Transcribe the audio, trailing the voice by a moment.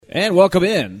And welcome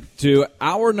in to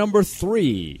hour number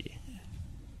 3.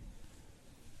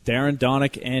 Darren,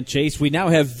 Donick, and Chase. We now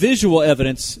have visual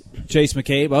evidence, Chase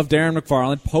McCabe, of Darren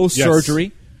McFarland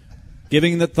post-surgery,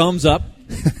 giving the thumbs up,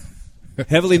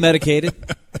 heavily medicated.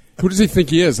 Who does he think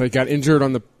he is? Like, got injured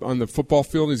on the football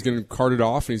field, he's getting carted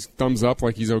off, and he's thumbs up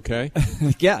like he's okay?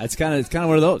 Yeah, it's kind of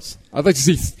one of those. I'd like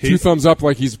to see two thumbs up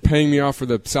like he's paying me off for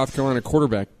the South Carolina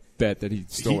quarterback bet that he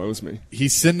still owes me.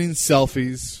 He's sending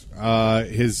selfies.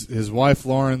 His wife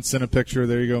Lauren sent a picture.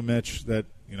 There you go, Mitch. That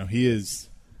he is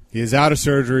out of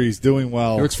surgery. He's doing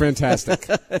well. He looks fantastic.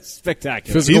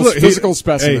 Spectacular. Physical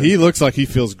specimen. Hey, he looks like he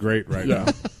feels great right now.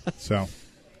 So,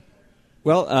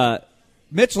 well,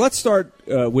 Mitch, let's start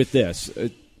with this.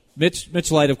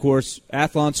 Mitch Light, of course,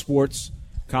 Athlon Sports,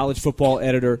 college football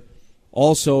editor,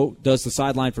 also does the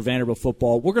sideline for Vanderbilt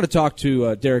football. We're going to talk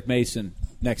to Derek Mason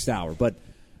next hour, but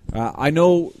I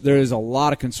know there is a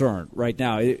lot of concern right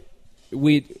now.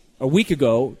 We a week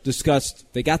ago discussed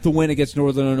they got the win against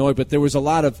Northern Illinois, but there was a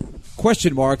lot of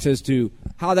question marks as to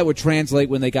how that would translate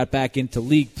when they got back into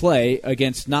league play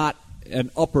against not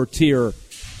an upper-tier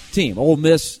team. Ole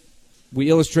Miss, we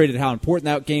illustrated how important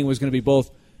that game was going to be. Both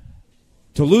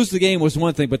to lose the game was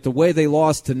one thing, but the way they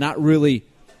lost to not really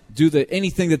do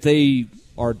anything that they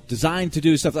are designed to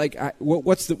do, stuff like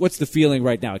what's the feeling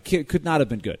right now? It could not have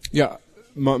been good. Yeah.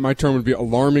 My term would be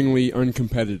alarmingly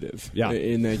uncompetitive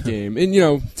in that game. And,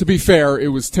 to be fair, it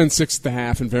was 10-6 at the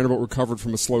half, and Vanderbilt recovered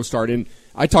from a slow start. And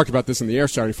I talked about this in the air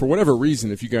Saturday. For whatever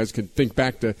reason, if you guys could think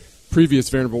back to previous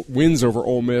Vanderbilt wins over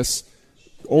Ole Miss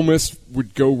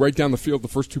would go right down the field the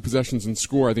first two possessions and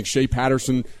score. I think Shea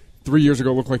Patterson 3 years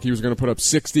ago looked like he was going to put up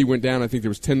 60, went down. I think there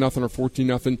was 10-0 or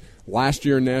 14-0. Last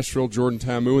year in Nashville, Jordan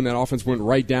Ta'amu, and that offense went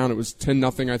right down. It was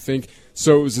 10-0, I think.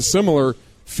 So it was a similar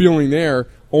feeling there.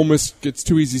 Ole Miss gets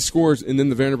two easy scores, and then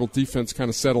the Vanderbilt defense kind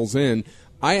of settles in.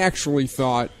 I actually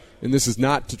thought, and this is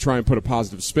not to try and put a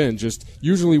positive spin, just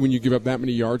usually when you give up that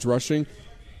many yards rushing,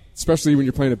 especially when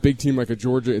you're playing a big team like a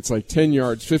Georgia, it's like 10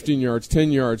 yards, 15 yards,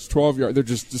 10 yards, 12 yards. They're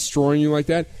just destroying you like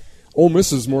that. Ole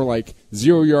Miss is more like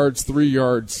 0 yards, 3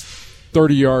 yards,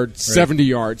 30 yards, 70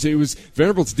 yards. It was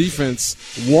Vanderbilt's defense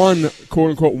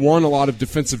quote-unquote, won a lot of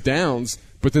defensive downs,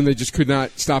 but then they just could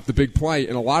not stop the big play.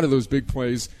 And a lot of those big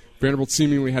plays, Vanderbilt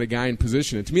seemingly had a guy in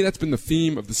position. And to me, that's been the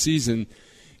theme of the season,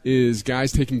 is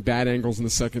guys taking bad angles in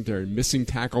the secondary, missing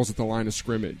tackles at the line of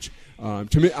scrimmage.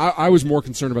 To me, I was more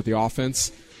concerned about the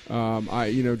offense.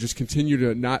 I just continue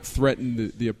to not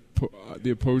threaten the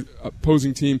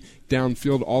opposing team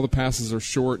downfield. All the passes are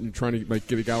short, and trying to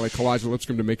get a guy like Kalijah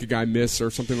Lipscomb to make a guy miss or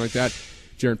something like that.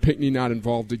 Jaron Pinkney not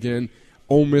involved again.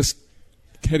 Ole Miss,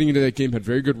 heading into that game, had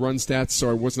very good run stats,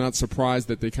 so I was not surprised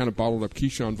that they kind of bottled up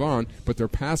Keyshawn Vaughn, but their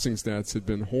passing stats had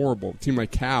been horrible. A team like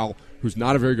Cal, who's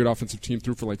not a very good offensive team,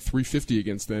 threw for like 350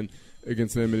 against them,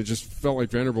 and it just felt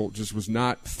like Vanderbilt just was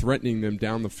not threatening them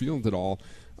down the field at all.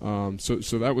 So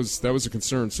that was a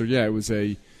concern. So, yeah, it was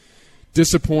a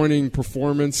disappointing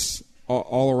performance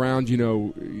all around.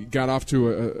 Got off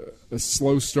to a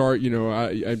slow start.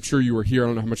 I'm sure you were here. I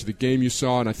don't know how much of the game you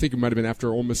saw, and I think it might have been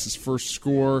after Ole Miss's first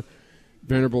score.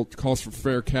 Vanderbilt calls for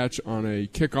fair catch on a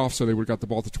kickoff, so they would have got the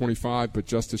ball to 25, but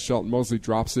Justice Shelton Mosley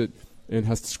drops it and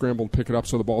has to scramble to pick it up,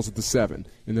 so the ball's at the 7.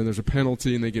 And then there's a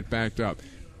penalty, and they get backed up.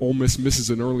 Ole Miss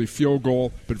misses an early field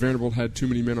goal, but Vanderbilt had too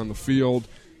many men on the field,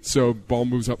 so ball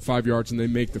moves up 5 yards, and they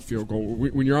make the field goal.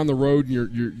 When you're on the road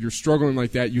and you're struggling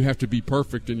like that, you have to be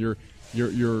perfect, and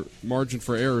your margin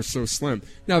for error is so slim.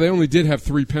 Now, they only did have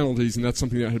 3 penalties, and that's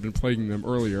something that had been plaguing them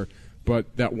earlier,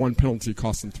 but that one penalty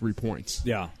cost them 3 points.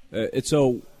 Yeah.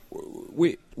 So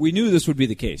we knew this would be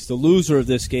the case. The loser of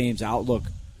this game's outlook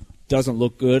doesn't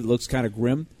look good. It looks kind of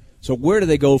grim. So where do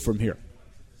they go from here?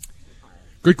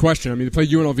 Good question. I mean, they play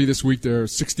UNLV this week. They're a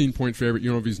 16-point favorite.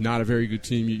 UNLV is not a very good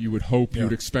team. You would hope, you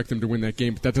would expect them to win that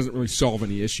game, but that doesn't really solve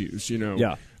any issues,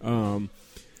 Yeah.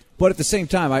 But at the same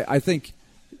time, I think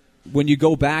when you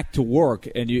go back to work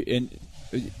and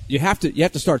you have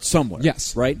to start somewhere.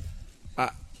 Yes. Right?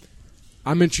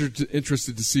 I'm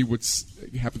interested to see what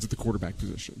happens at the quarterback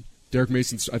position. Derek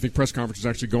Mason's, I think, press conference is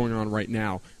actually going on right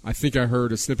now. I think I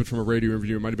heard a snippet from a radio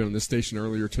interview. It might have been on this station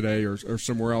earlier today or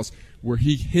somewhere else, where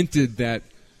he hinted that,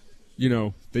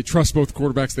 they trust both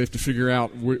quarterbacks. They have to figure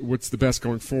out what's the best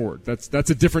going forward.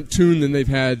 That's a different tune than they've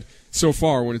had so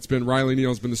far when it's been Riley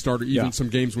Neal's been the starter, even some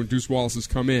games when Deuce Wallace has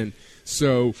come in.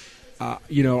 So, I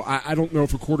don't know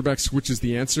if a quarterback switch is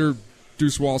the answer.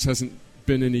 Deuce Wallace hasn't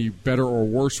been any better or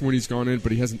worse when he's gone in,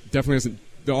 but he definitely hasn't.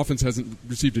 The offense hasn't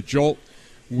received a jolt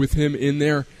with him in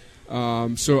there.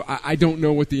 So I don't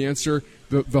know what the answer.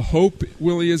 The hope,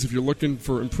 Willie, is if you're looking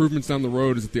for improvements down the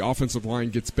road, is that the offensive line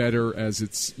gets better as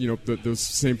it's those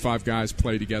same 5 guys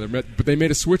play together. But they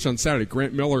made a switch on Saturday.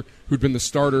 Grant Miller, who'd been the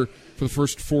starter for the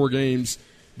first 4 games,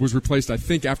 was replaced, I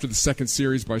think, after the second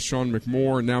series by Sean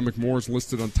McMorr, and now McMorr's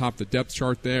listed on top of the depth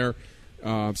chart there.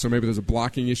 So maybe there's a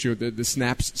blocking issue. The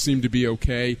snaps seem to be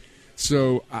okay.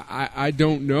 So I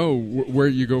don't know where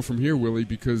you go from here, Willie,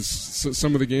 because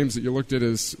some of the games that you looked at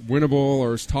as winnable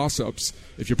or as toss-ups,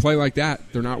 if you play like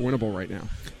that, they're not winnable right now.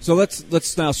 So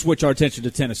let's now switch our attention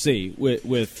to Tennessee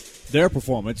with their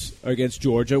performance against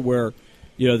Georgia, where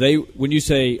when you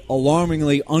say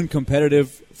alarmingly uncompetitive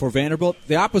for Vanderbilt,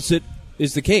 the opposite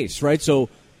is the case, right? So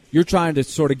you're trying to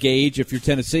sort of gauge, if you're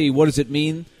Tennessee, what does it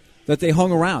mean that they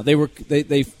hung around?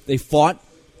 They fought,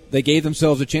 they gave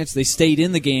themselves a chance, they stayed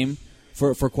in the game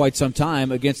for quite some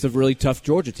time against a really tough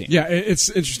Georgia team. Yeah, it's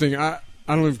interesting. I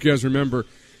don't know if you guys remember,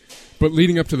 but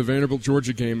leading up to the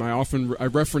Vanderbilt-Georgia game, I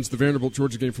referenced the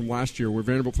Vanderbilt-Georgia game from last year where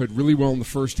Vanderbilt played really well in the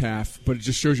first half, but it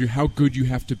just shows you how good you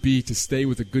have to be to stay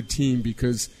with a good team,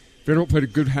 because Vanderbilt played a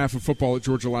good half of football at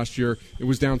Georgia last year. It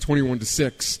was down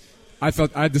 21-6. I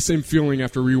had the same feeling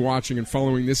after rewatching and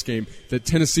following this game that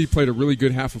Tennessee played a really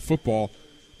good half of football,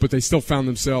 but they still found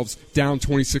themselves down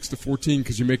 26-14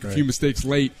 because you make a few mistakes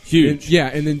late. Huge.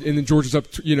 And then Georgia's up.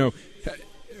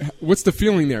 What's the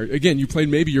feeling there? Again, you played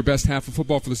maybe your best half of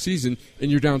football for the season,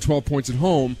 and you're down 12 points at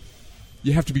home.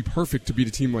 You have to be perfect to beat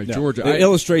a team like Georgia. It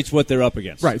illustrates what they're up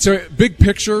against. Right. So, big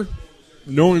picture,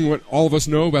 knowing what all of us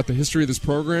know about the history of this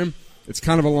program, it's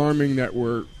kind of alarming that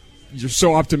you're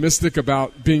so optimistic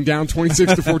about being down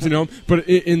 26-14 at home. But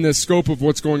in the scope of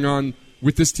what's going on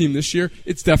with this team this year,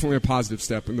 it's definitely a positive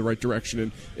step in the right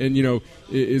direction. And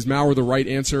is Maurer the right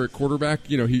answer at quarterback?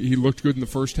 He looked good in the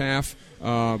first half,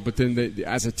 but then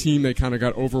as a team they kind of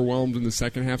got overwhelmed in the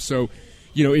second half. So,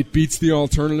 it beats the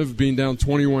alternative of being down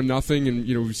 21-0. And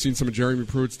we've seen some of Jeremy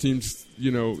Pruitt's teams.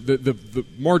 The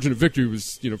margin of victory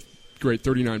was great,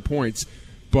 39 points,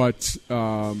 but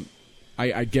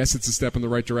I guess it's a step in the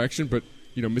right direction. But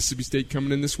Mississippi State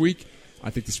coming in this week, I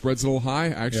think the spread's a little high.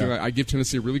 Actually, I give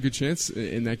Tennessee a really good chance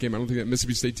in that game. I don't think that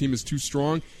Mississippi State team is too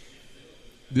strong.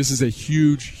 This is a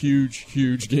huge, huge,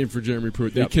 huge game for Jeremy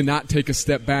Pruitt. They cannot take a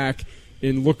step back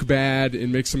and look bad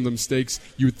and make some of the mistakes.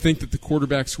 You would think that the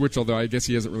quarterback switch, although I guess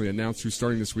he hasn't really announced who's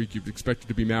starting this week, you'd expect it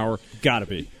to be Maurer. Got to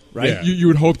be, right? Yeah. You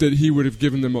would hope that he would have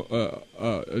given them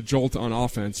a jolt on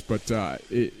offense, but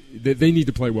they need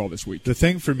to play well this week. The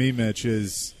thing for me, Mitch,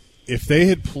 is if they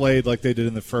had played like they did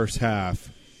in the first half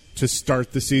to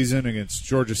start the season against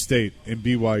Georgia State and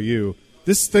BYU,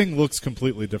 this thing looks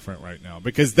completely different right now,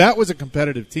 because that was a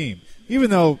competitive team. Even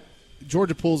though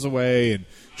Georgia pulls away and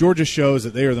Georgia shows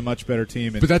that they are the much better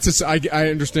team. But that's I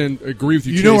understand, agree with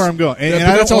you, You Chase. know where I'm going. But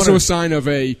that's also a sign of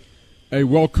a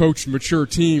well-coached, mature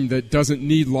team that doesn't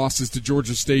need losses to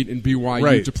Georgia State and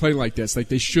BYU to play like this. Like,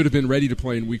 they should have been ready to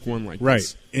play in week 1 like this.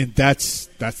 Right, and that's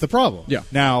the problem. Yeah.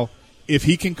 Now, if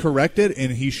he can correct it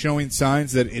and he's showing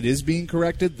signs that it is being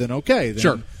corrected, then okay.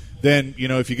 Sure. Then,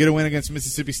 if you get a win against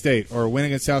Mississippi State or a win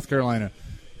against South Carolina,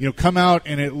 come out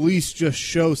and at least just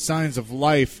show signs of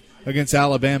life against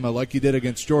Alabama like you did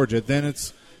against Georgia. Then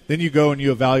you go and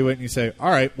you evaluate and you say, all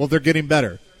right, well, they're getting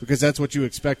better, because that's what you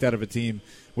expect out of a team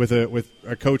with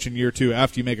a coach in year 2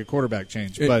 after you make a quarterback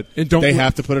change. But they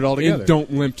have to put it all together. And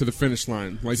don't limp to the finish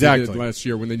line like they did last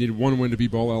year when they needed one win to be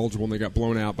bowl eligible and they got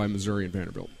blown out by Missouri and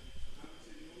Vanderbilt.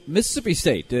 Mississippi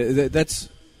State, that's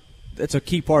a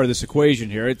key part of this equation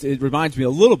here. It reminds me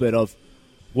a little bit of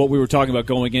what we were talking about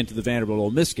going into the Vanderbilt-Ole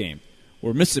Miss game,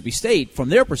 where Mississippi State, from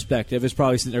their perspective, is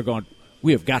probably sitting there going,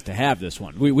 we have got to have this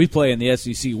one. We play in the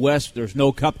SEC West. There's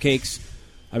no cupcakes.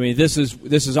 I mean, this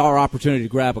is our opportunity to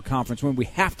grab a conference win. We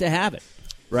have to have it,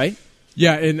 right?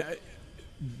 Yeah, and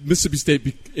Mississippi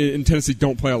State and Tennessee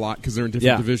don't play a lot because they're in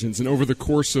different divisions. And over the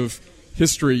course of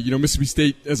history, Mississippi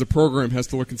State as a program has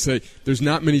to look and say, there's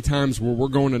not many times where we're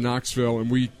going to Knoxville and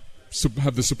we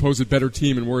have the supposed better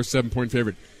team and we're a 7-point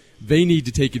favorite. They need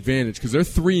to take advantage because they're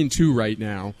 3-2 right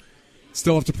now.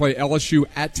 Still have to play LSU,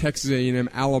 at Texas A&M,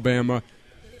 Alabama,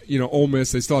 Ole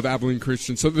Miss. They still have Abilene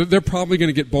Christian. So they're probably going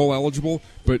to get bowl eligible,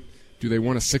 but do they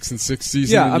want a 6-6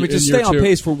 season? Yeah, just stay on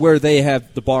pace for where they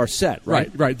have the bar set,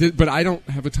 right? Right. But I don't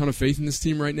have a ton of faith in this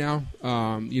team right now.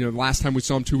 Last time we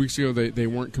saw them 2 weeks ago, they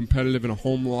weren't competitive in a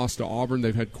home loss to Auburn.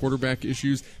 They've had quarterback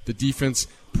issues. The defense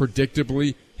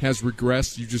predictably has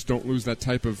regressed. You just don't lose that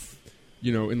type of,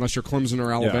 unless you're Clemson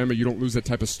or Alabama, you don't lose that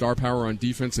type of star power on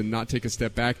defense and not take a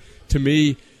step back. To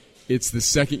me, it's the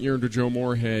second year under Joe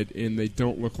Moorhead, and they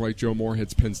don't look like Joe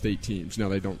Moorhead's Penn State teams. Now,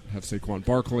 they don't have Saquon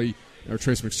Barkley or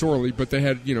Trace McSorley, but they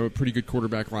had, a pretty good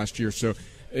quarterback last year. So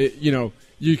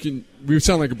we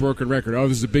sound like a broken record. Oh,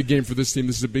 this is a big game for this team.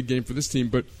 This is a big game for this team.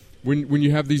 But when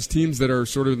you have these teams that are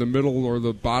sort of in the middle or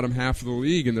the bottom half of the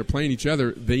league and they're playing each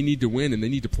other, they need to win and they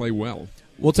need to play well.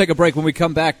 We'll take a break. When we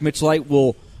come back, Mitch Light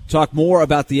will talk more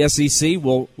about the SEC.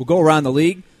 We'll go around the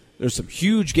league. There's some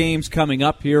huge games coming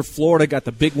up here. Florida got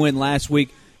the big win last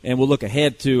week, and we'll look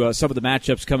ahead to some of the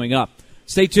matchups coming up.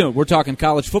 Stay tuned. We're talking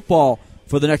college football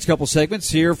for the next couple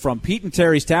segments here from Pete and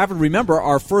Terry's Tavern. Remember,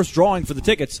 our first drawing for the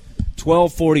tickets,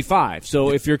 12:45.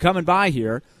 So if you're coming by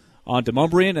here on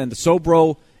Demonbreun and the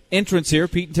Sobro entrance here,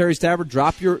 Pete and Terry's Tavern,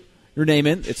 drop your name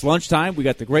in. It's lunchtime. We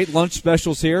got the great lunch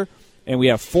specials here, and we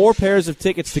have 4 pairs of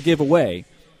tickets to give away.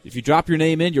 If you drop your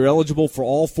name in, you're eligible for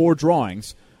all 4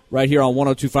 drawings right here on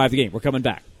 102.5 The Game. We're coming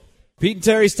back. Pete and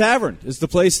Terry's Tavern is the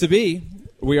place to be.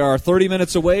 We are 30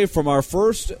 minutes away from our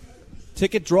first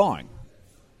ticket drawing.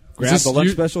 Grab the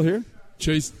lunch special here.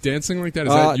 Chase, dancing like that?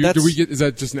 Is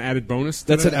that just an added bonus?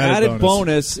 That's an added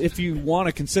bonus if you want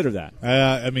to consider that.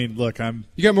 Look,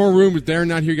 you got more room. With Darren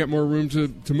not here, you got more room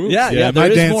to move. Yeah. My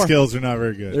dance skills are not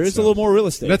very good. There is a little more real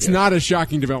estate. That's not a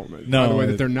shocking development. No, by the way,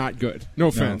 that they're not good. No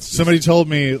offense. No. Somebody told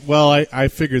me, well, I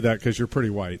figured that because you're pretty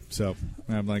white. So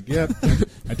I'm like, yep,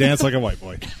 I dance like a white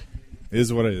boy. It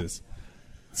is what it is.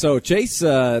 So Chase.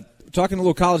 Talking a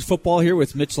little college football here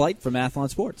with Mitch Light from Athlon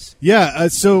Sports. Yeah,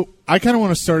 so I kind of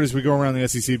want to start as we go around the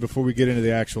SEC before we get into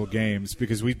the actual games,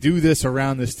 because we do this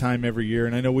around this time every year,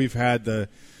 and I know we've had the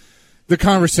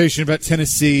conversation about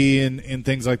Tennessee and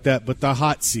things like that, but the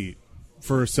hot seat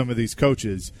for some of these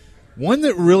coaches, one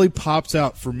that really pops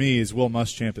out for me is Will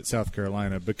Muschamp at South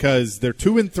Carolina, because they're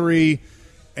 2-3,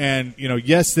 and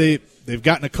yes, they've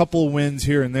gotten a couple of wins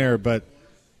here and there, but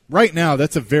right now,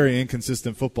 that's a very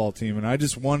inconsistent football team, and I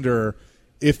just wonder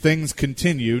if things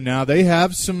continue. Now, they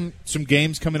have some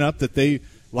games coming up that they,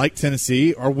 like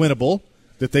Tennessee, are winnable,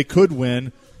 that they could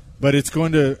win, but it's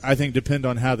going to, I think, depend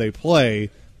on how they play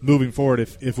moving forward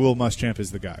if Will Muschamp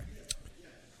is the guy.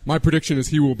 My prediction is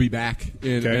he will be back,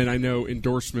 and I know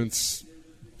endorsements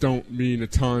don't mean a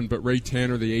ton, but Ray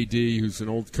Tanner, the AD, who's an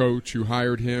old coach who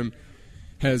hired him,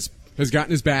 has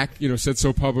gotten his back, said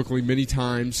so publicly many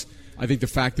times. I think the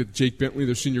fact that Jake Bentley,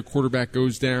 their senior quarterback,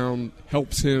 goes down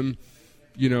helps him.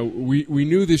 We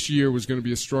knew this year was going to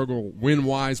be a struggle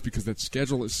win-wise because that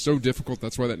schedule is so difficult.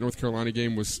 That's why that North Carolina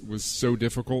game was so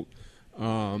difficult.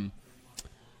 But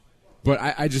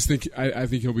I just think I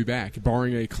think he'll be back,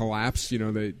 barring a collapse.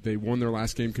 They won their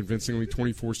last game convincingly,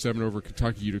 24-7 over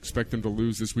Kentucky. You'd expect them to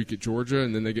lose this week at Georgia,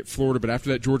 and then they get Florida. But after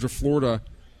that Georgia-Florida,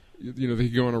 they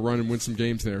could go on a run and win some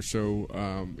games there. So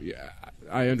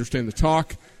I understand the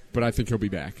talk, but I think he'll be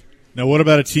back. Now, what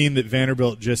about a team that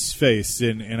Vanderbilt just faced?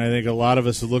 And I think a lot of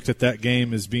us have looked at that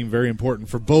game as being very important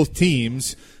for both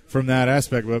teams from that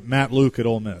aspect. But Matt Luke at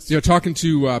Ole Miss. Talking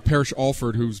to Parrish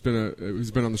Alford, who's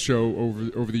been on the show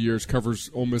over the years, covers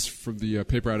Ole Miss from the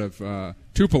paper out of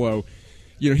Tupelo.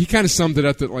 He kind of summed it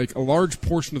up that like a large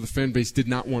portion of the fan base did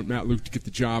not want Matt Luke to get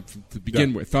the job to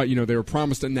begin with. Thought they were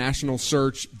promised a national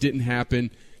search, didn't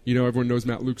happen. Everyone knows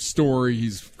Matt Luke's story.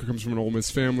 He comes from an Ole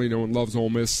Miss family. No one loves Ole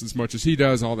Miss as much as he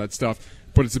does, all that stuff.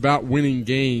 But it's about winning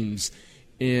games.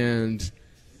 And,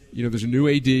 there's a new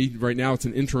AD. Right now it's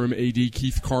an interim AD,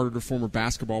 Keith Carter, the former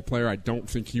basketball player. I don't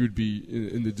think he would be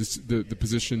in the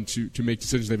position to make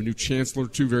decisions. They have a new chancellor,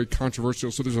 too, very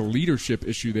controversial. So there's a leadership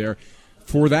issue there.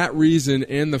 For that reason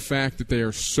and the fact that they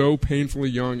are so painfully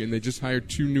young and they just hired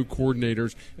 2 new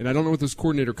coordinators, and I don't know what those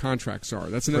coordinator contracts are.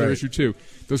 That's another issue, too.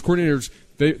 Those coordinators,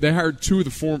 they hired 2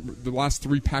 of the last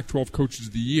 3 Pac-12 coaches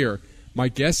of the year. My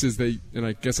guess is and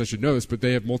I guess I should know this, but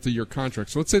they have multi-year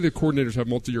contracts. So let's say the coordinators have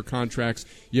multi-year contracts.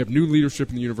 You have new leadership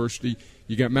in the university.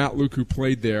 You got Matt Luke, who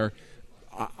played there.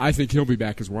 I think he'll be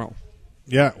back as well.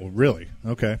 Yeah, well, really?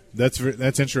 Okay. That's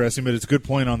interesting, but it's a good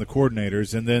point on the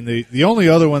coordinators. And then the only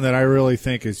other one that I really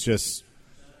think is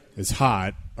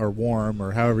hot or warm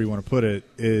or however you want to put it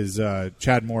is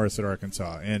Chad Morris at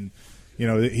Arkansas. And,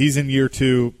 he's in year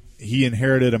 2. He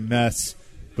inherited a mess,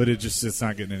 but it's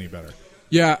not getting any better.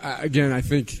 Yeah, again, I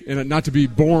think, and not to be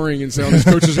boring and say all these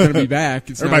coaches are going to be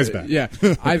back. Everybody's back. Yeah,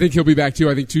 I think he'll be back too.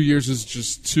 I think 2 years is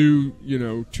just too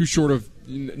short of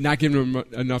not giving him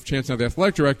enough chance. Now, the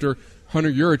athletic director,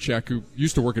 Hunter Yurachek, who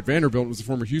used to work at Vanderbilt and was the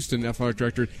former Houston athletic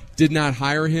director, did not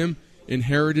hire him,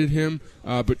 inherited him,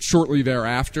 but shortly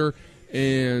thereafter.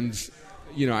 And,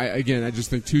 I just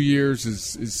think 2 years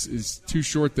is too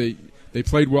short. They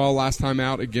played well last time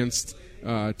out against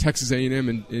Texas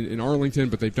A&M in Arlington,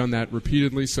 but they've done that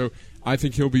repeatedly, so I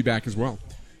think he'll be back as well.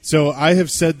 So I have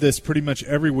said this pretty much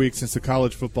every week since the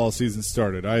college football season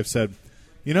started. I have said,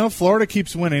 Florida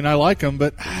keeps winning. I like them,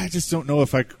 but I just don't know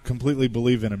if I completely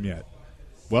believe in them yet.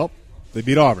 Well, they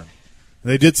beat Auburn.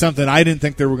 They did something I didn't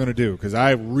think they were going to do because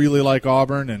I really like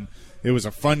Auburn, and it was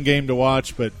a fun game to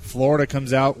watch, but Florida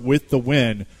comes out with the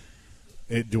win.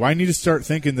 Do I need to start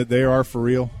thinking that they are for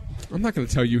real? I'm not going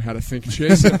to tell you how to think,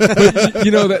 Chase. But,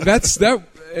 you know,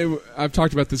 I've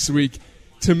talked about this week.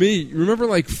 To me, remember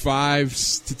like 5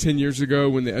 to 10 years ago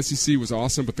when the SEC was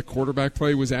awesome, but the quarterback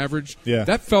play was average? Yeah.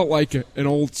 That felt like an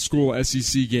old-school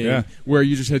SEC game where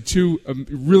you just had two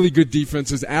really good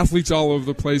defenses, athletes all over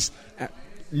the place,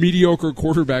 mediocre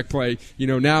quarterback play. You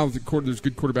know, now there's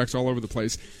good quarterbacks all over the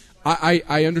place.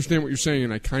 I understand what you're saying,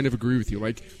 and I kind of agree with you.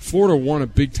 Like, Florida won a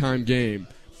big-time game,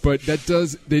 but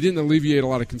they didn't alleviate a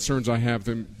lot of concerns I have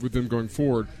with them going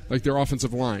forward, like their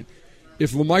offensive line.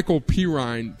 If LaMichael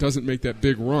Pirine doesn't make that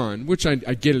big run, which I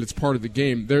get it, it's part of the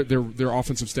game, their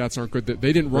offensive stats aren't good.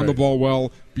 They didn't run the ball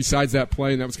well besides that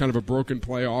play, and that was kind of a broken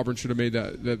play. Auburn should have made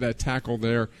that tackle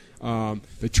there.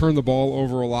 They turned the ball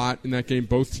over a lot in that game.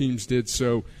 Both teams did.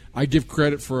 So I give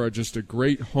credit for just a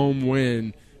great home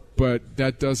win, but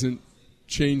that doesn't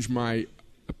change my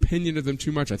opinion of them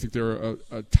too much. I think they're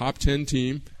a top 10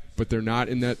 team, but they're not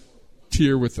in that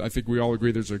tier with, I think we all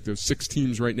agree, there's 6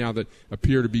 teams right now that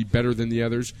appear to be better than the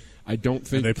others. I don't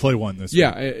think... And they play one this week.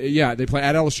 Yeah, they play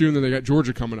at LSU, and then they got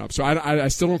Georgia coming up. So I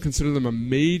still don't consider them a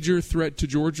major threat to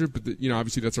Georgia, but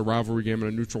obviously that's a rivalry game on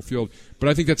a neutral field. But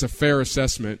I think that's a fair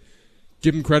assessment.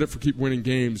 Give them credit for keep winning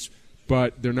games,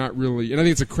 but they're not really... And I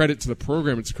think it's a credit to the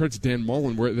program. It's a credit to Dan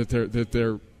Mullen that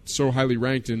they're so highly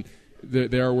ranked, and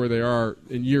they are where they are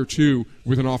in year 2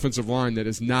 with an offensive line that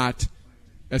is not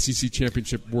SEC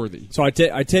championship worthy. So I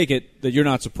take it that you're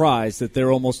not surprised that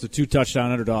they're almost a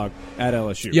 2-touchdown underdog at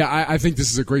LSU. Yeah, I think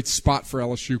this is a great spot for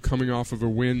LSU coming off of a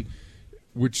win,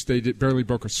 which they barely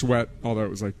broke a sweat, although it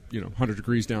was 100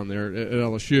 degrees down there at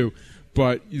LSU.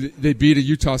 But they beat a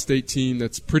Utah State team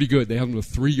that's pretty good. They held them to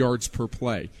 3 yards per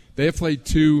play. They have played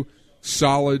 2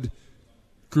 solid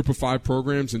Group of 5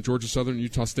 programs in Georgia Southern and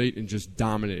Utah State and just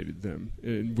dominated them,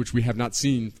 which we have not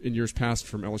seen in years past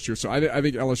from LSU. So I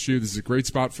think LSU, this is a great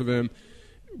spot for them.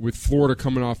 With Florida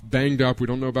coming off banged up, we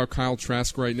don't know about Kyle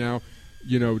Trask right now.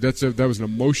 That was an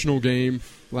emotional game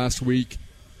last week,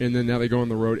 and then now they go on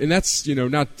the road. And that's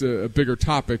not a bigger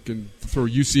topic, and throw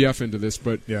UCF into this,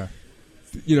 but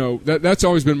that's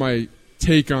always been my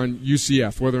take on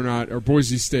UCF, whether or not, or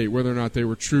Boise State, whether or not they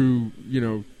were true,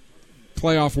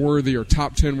 playoff worthy or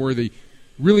top 10 worthy.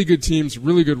 Really good teams,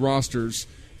 really good rosters,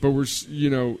 but we're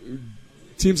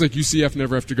teams like UCF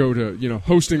never have to go to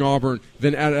hosting Auburn,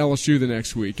 then at LSU the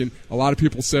next week. And a lot of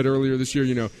people said earlier this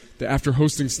year, that after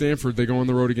hosting Stanford, they go on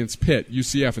the road against Pitt,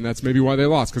 UCF, and that's maybe why they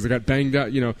lost, because they got banged up,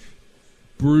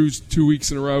 bruised 2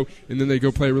 weeks in a row, and then they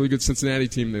go play a really good Cincinnati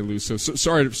team and they lose. So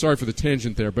sorry for the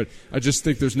tangent there, but I just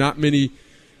think there's not many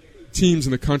teams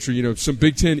in the country, some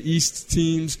Big Ten East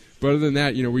teams. But other than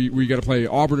that, we got to play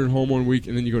Auburn at home one week,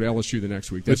 and then you go to LSU the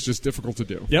next week. That's just difficult to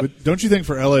do. Yep. But don't you think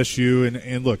for LSU,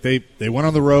 and look, they went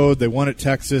on the road, they won at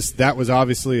Texas. That was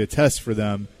obviously a test for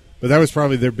them, but that was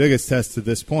probably their biggest test to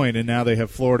this point, and now they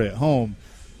have Florida at home.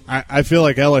 I feel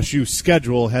like LSU's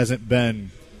schedule hasn't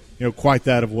been quite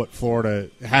that of what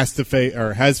Florida has to face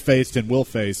or has faced and will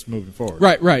face moving forward.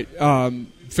 Right.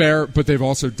 Fair, but they've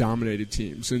also dominated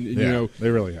teams, and they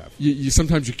really have. You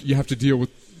sometimes you have to deal with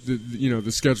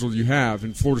the schedule you have.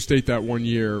 In Florida State that one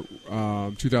year,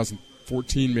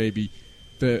 2014 maybe,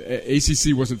 the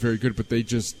ACC wasn't very good, but they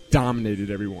just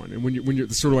dominated everyone. And when you're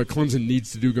sort of like Clemson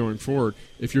needs to do going forward,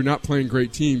 if you're not playing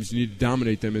great teams, you need to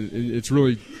dominate them. And it's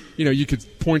really, you could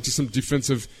point to some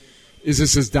defensive. Is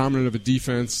this as dominant of a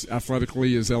defense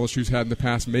athletically as LSU's had in the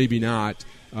past? Maybe not,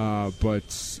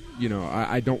 but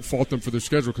I don't fault them for their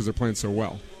schedule because they're playing so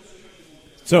well.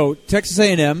 So Texas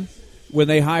A&M, when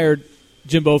they hired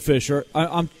Jimbo Fisher,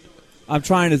 I'm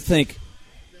trying to think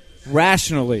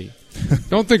rationally.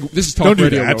 Don't think this is talk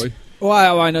radio, that. really.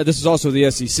 Well, I know this is also the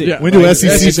SEC. Yeah, when do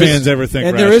SEC fans ever think?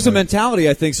 And rationally? there is a mentality,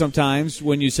 I think, sometimes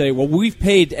when you say, "Well, we've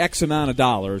paid X amount of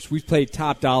dollars, we've paid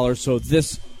top dollar, so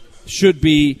this should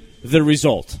be the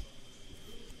result."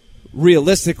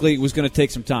 Realistically, it was going to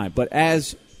take some time, but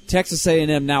as Texas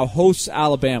A&M now hosts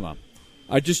Alabama,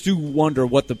 I just do wonder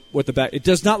what the back. It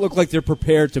does not look like they're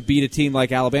prepared to beat a team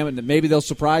like Alabama, and maybe they'll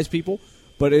surprise people.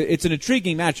 But it's an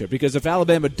intriguing matchup because if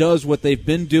Alabama does what they've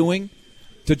been doing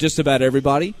to just about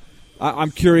everybody,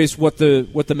 I'm curious what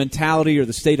the mentality or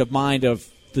the state of mind of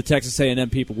the Texas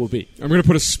A&M people will be. I'm going to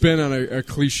put a spin on a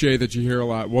cliche that you hear a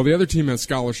lot. Well, the other team has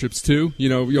scholarships too.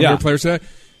 You'll hear players say.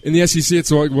 In the SEC, it's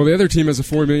like, well, the other team has a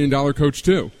 $4 million coach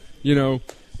too.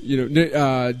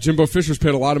 Jimbo Fisher's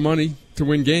paid a lot of money to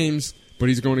win games. But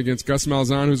he's going against Gus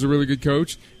Malzahn, who's a really good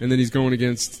coach, and then he's going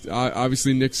against,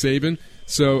 obviously, Nick Saban.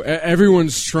 So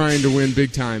everyone's trying to win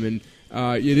big time, and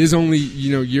It is only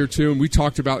year 2, and we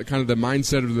talked about kind of the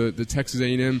mindset of the Texas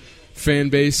A&M fan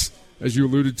base, as you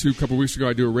alluded to a couple weeks ago.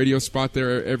 I do a radio spot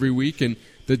there every week, and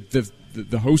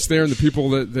the host there and the people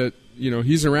that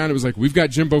he's around, it was like, we've got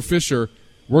Jimbo Fisher.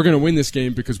 We're going to win this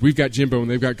game because we've got Jimbo and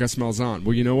they've got Gus Malzahn.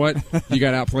 Well, you know what? You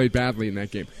got outplayed badly in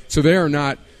that game. So they are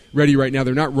not ready right now.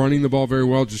 They're not running the ball very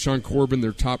well. Jashawn Corbin,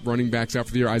 their top running backs out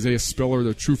for the year. Isaiah Spiller,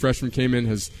 the true freshman, came in,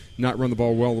 has not run the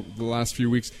ball well the last few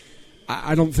weeks.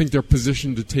 I don't think they're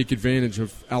positioned to take advantage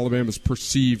of Alabama's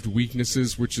perceived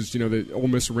weaknesses, which is, the Ole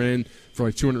Miss ran for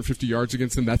like 250 yards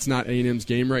against them. That's not A&M's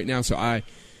game right now. So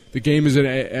the game is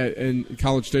in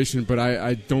College Station, but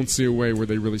I don't see a way where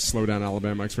they really slow down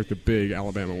Alabama. I expect a big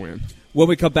Alabama win. When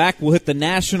we come back, we'll hit the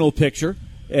national picture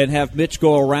and have Mitch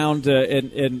go around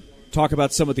and talk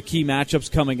about some of the key matchups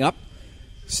coming up.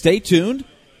 Stay tuned.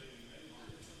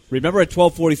 Remember, at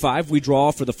 12:45, we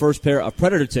draw for the first pair of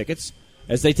Predator tickets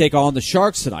as they take on the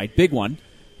Sharks tonight. Big one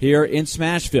here in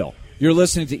Smashville. You're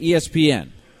listening to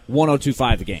ESPN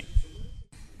 102.5 The Game.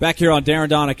 Back here on Darren,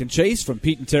 Donick, and Chase from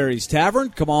Pete and Terry's Tavern.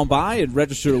 Come on by and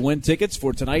register to win tickets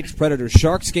for tonight's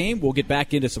Predators-Sharks game. We'll get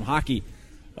back into some hockey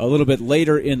a little bit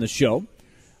later in the show.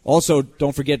 Also,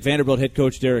 don't forget Vanderbilt head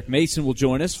coach Derek Mason will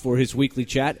join us for his weekly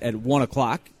chat at 1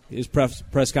 o'clock. His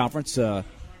press conference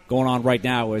going on right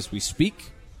now as we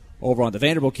speak over on the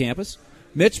Vanderbilt campus.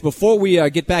 Mitch, before we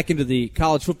get back into the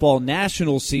college football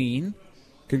national scene,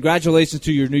 congratulations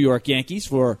to your New York Yankees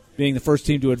for being the first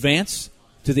team to advance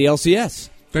to the LCS.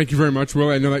 Thank you very much, Will.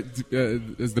 I know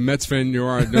that as the Mets fan you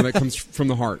are, I know that comes from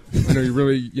the heart. I know you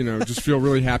really, just feel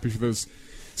really happy for those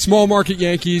small market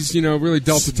Yankees. Really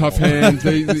dealt a tough hand.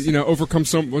 They, overcome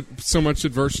so much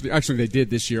adversity. Actually, they did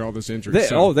this year. All those injuries.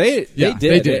 They did.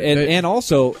 They did. And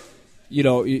also,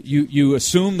 you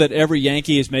assume that every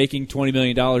Yankee is making $20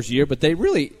 million a year, but they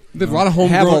really have a lot of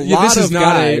homegrown. This is not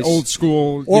guys, an old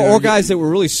school, or guys that were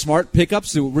really smart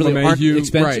pickups who really aren't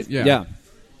expensive. Right? Yeah.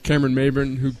 Cameron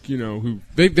Maybin, who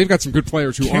they've got some good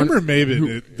players who aren't. Cameron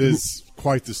Maybin is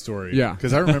quite the story. Yeah,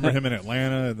 because I remember him in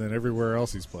Atlanta and then everywhere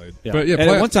else he's played. Yeah. But and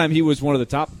at one time he was one of the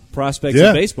top prospects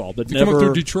in baseball, but Did he come up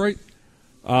through Detroit?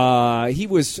 He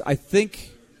was, I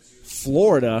think,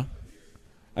 Florida.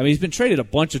 I mean, he's been traded a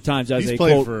bunch of times as he's a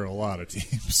played for a lot of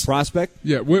teams. Prospect.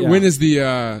 Yeah. When is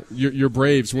the your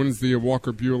Braves? When is the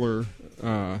Walker Buehler?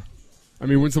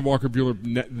 When's the Walker Buehler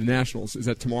the Nationals? Is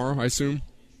that tomorrow? I assume.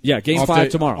 Yeah, Game 5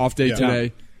 tomorrow. Off day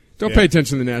today. Don't pay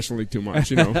attention to the National League too much,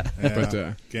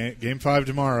 But Game 5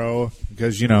 tomorrow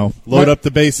because load up the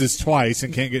bases twice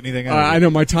and can't get anything out of it. I know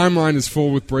my timeline is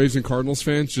full with Braves and Cardinals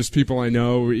fans, just people I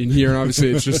know in here. And obviously,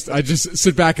 it's just I just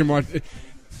sit back and watch.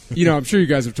 I'm sure you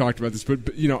guys have talked about this, but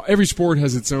every sport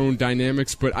has its own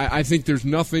dynamics. But I think there's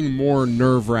nothing more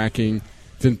nerve-wracking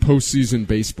than postseason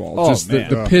baseball. Just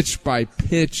the pitch by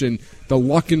pitch and the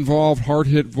luck involved, hard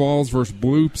hit balls versus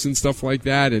bloops and stuff like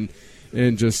that,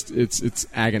 and just it's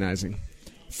agonizing.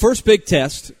 First big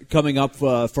test coming up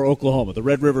for Oklahoma, the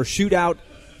Red River Shootout.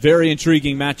 Very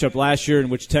intriguing matchup last year in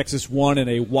which Texas won in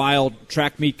a wild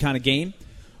track meet kind of game.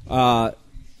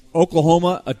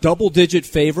 Oklahoma, a double-digit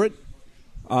favorite.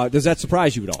 Does that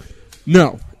surprise you at all?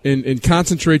 No, and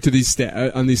concentrate to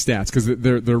on these stats because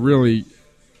they're really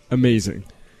amazing.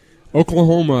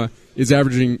 Oklahoma is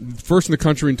averaging first in the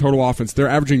country in total offense. They're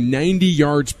averaging 90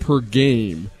 yards per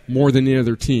game more than any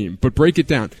other team. But break it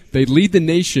down. They lead the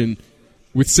nation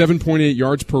with 7.8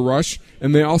 yards per rush,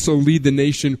 and they also lead the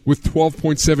nation with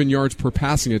 12.7 yards per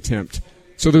passing attempt.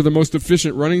 So they're the most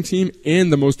efficient running team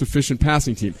and the most efficient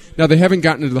passing team. Now, they haven't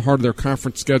gotten into the heart of their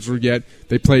conference schedule yet.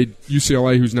 They played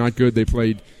UCLA, who's not good. They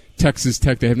played Texas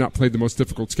Tech. They have not played the most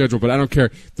difficult schedule, but I don't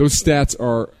care. Those stats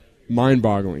are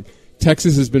mind-boggling.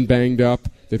 Texas has been banged up.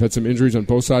 They've had some injuries on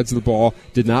both sides of the ball.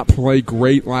 Did not play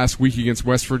great last week against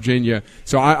West Virginia.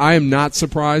 So I am not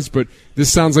surprised, but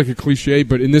this sounds like a cliche,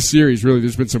 but in this series, really,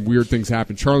 there's been some weird things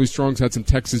happen. Charlie Strong's had some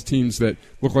Texas teams that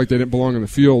look like they didn't belong on the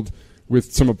field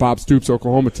with some of Bob Stoops'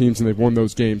 Oklahoma teams, and they've won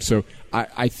those games. So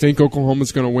I think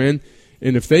Oklahoma's going to win.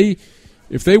 And if they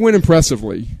win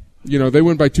impressively, they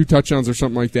win by 2 touchdowns or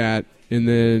something like that, and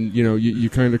then, you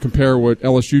kind of compare what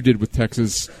LSU did with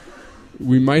Texas,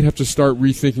 we might have to start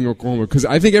rethinking Oklahoma because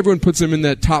I think everyone puts them in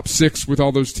that top 6 with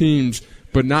all those teams,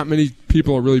 but not many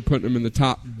people are really putting them in the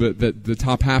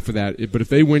top half of that. But if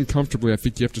they win comfortably, I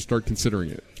think you have to start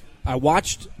considering it. I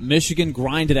watched Michigan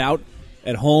grind it out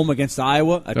at home against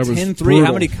Iowa, a 10-3.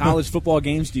 How many college football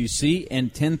games do you see in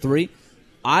 10-3?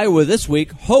 Iowa this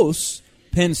week hosts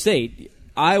Penn State.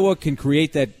 Iowa can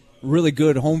create that really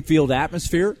good home field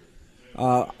atmosphere.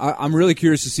 I'm really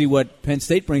curious to see what Penn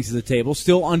State brings to the table.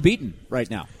 Still unbeaten right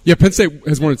now. Yeah, Penn State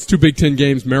has won its 2 Big Ten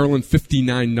games. Maryland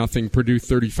 59-0, Purdue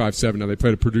 35-7. Now they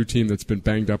played a Purdue team that's been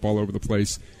banged up all over the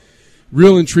place.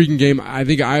 Real intriguing game. I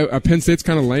think Penn State's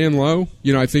kind of laying low.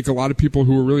 I think a lot of people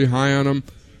who were really high on them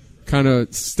kind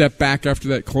of stepped back after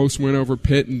that close win over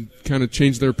Pitt and kind of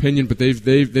changed their opinion. But they've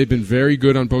been very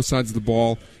good on both sides of the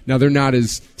ball. Now they're not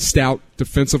as stout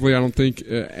defensively, I don't think,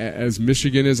 as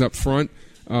Michigan is up front.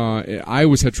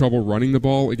 Iowa's had trouble running the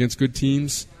ball against good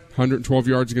teams. 112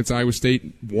 yards against Iowa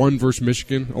State, 1 versus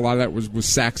Michigan. A lot of that was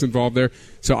sacks involved there.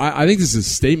 So I think this is a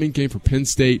statement game for Penn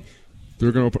State.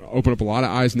 They're going to open up a lot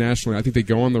of eyes nationally. I think they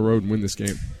go on the road and win this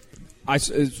game.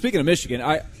 Speaking of Michigan,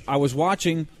 I was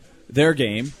watching their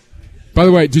game. By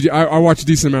the way, I watched a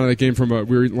decent amount of that game from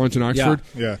we were at lunch in Oxford.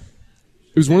 Yeah.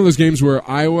 It was one of those games where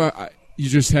Iowa, you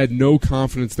just had no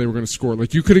confidence they were going to score.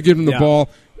 Like, you could have given them the ball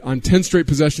on 10 straight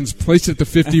possessions, placed it at the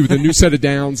 50 with a new set of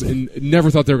downs, and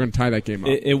never thought they were going to tie that game up.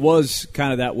 It was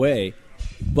kind of that way.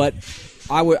 But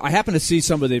I happened to see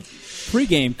some of the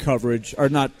pregame coverage, or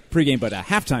not pregame, but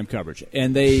halftime coverage,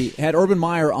 and they had Urban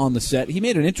Meyer on the set. He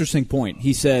made an interesting point.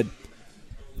 He said,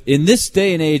 in this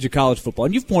day and age of college football,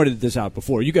 and you've pointed this out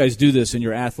before, you guys do this in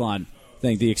your Athlon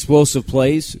thing, the explosive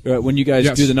plays, when you guys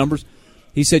do the numbers.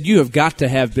 He said you have got to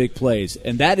have big plays,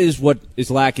 and that is what is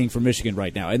lacking for Michigan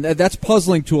right now. And that's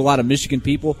puzzling to a lot of Michigan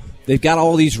people. They've got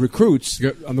all these recruits,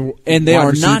 and they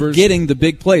are not getting the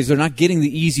big plays. They're not getting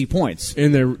the easy points.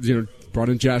 And they're brought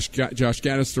in Josh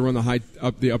Gaddis to run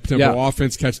the up-tempo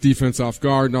offense, catch defense off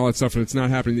guard, and all that stuff, and it's not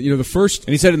happening. The first,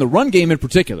 and he said in the run game in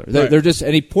particular, they're just,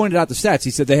 and he pointed out the stats.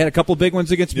 He said they had a couple big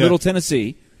ones against Middle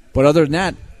Tennessee, but other than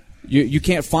that, you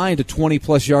can't find a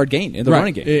 20-plus yard gain in the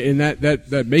running game. And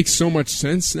that makes so much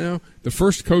sense now. The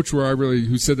first coach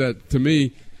who said that to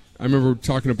me, I remember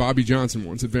talking to Bobby Johnson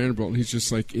once at Vanderbilt, and he's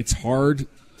just like, it's hard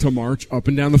to march up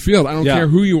and down the field. I don't care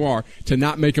who you are, to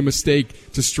not make a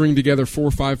mistake, to string together 4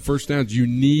 or 5 first downs. You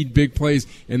need big plays,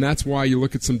 and that's why you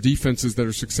look at some defenses that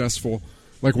are successful,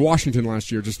 like Washington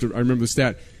last year. I remember the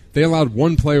stat. They allowed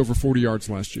 1 play over 40 yards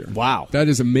last year. Wow. That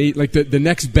is amazing. Like, the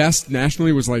next best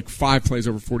nationally was like 5 plays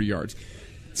over 40 yards.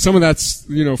 Some of that's,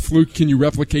 fluke. Can you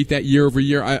replicate that year over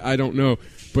year? I don't know.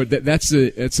 But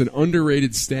it's an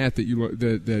underrated stat that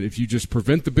if you just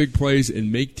prevent the big plays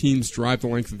and make teams drive the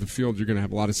length of the field, you're going to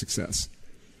have a lot of success.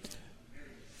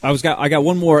 I got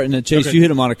one more, and Chase, you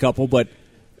hit him on a couple, but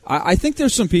I think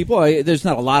there's some people. There's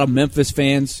not a lot of Memphis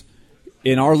fans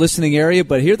in our listening area,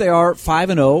 but here they are,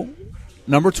 5-0,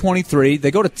 number 23.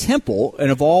 They go to Temple,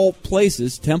 and of all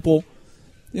places, Temple,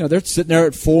 they're sitting there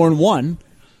at 4-1.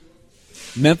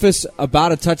 Memphis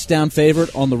about a touchdown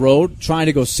favorite on the road, trying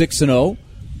to go 6-0.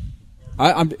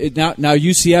 Now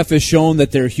UCF has shown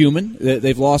that they're human.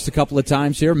 They've lost a couple of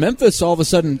times here. Memphis, all of a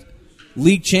sudden,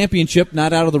 league championship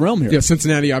not out of the realm here. Yeah,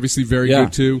 Cincinnati obviously very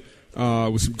good too,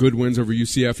 with some good wins over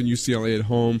UCF and UCLA at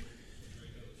home.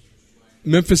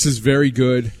 Memphis is very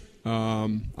good.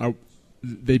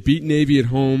 They beat Navy at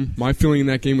home. My feeling in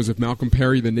that game was if Malcolm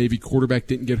Perry, the Navy quarterback,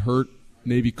 didn't get hurt,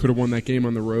 Navy could have won that game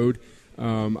on the road.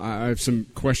 I have some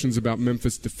questions about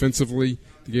Memphis defensively.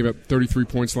 They gave up 33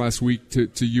 points last week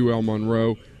to UL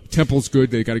Monroe. Temple's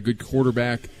good. They got a good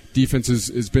quarterback. Defense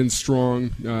has been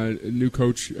strong. New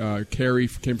coach Carey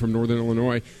came from Northern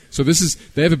Illinois. So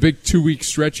they have a big 2-week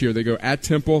stretch here. They go at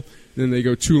Temple, then they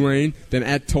go Tulane, then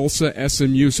at Tulsa,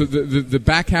 SMU. So the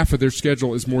back half of their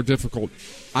schedule is more difficult.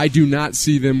 I do not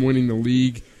see them winning the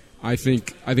league. I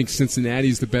think Cincinnati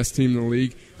is the best team in the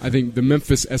league. I think the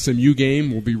Memphis SMU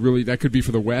game will be that could be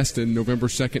for the West and November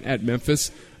 2nd at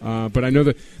Memphis. But I know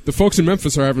that the folks in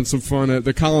Memphis are having some fun.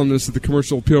 The columnist at the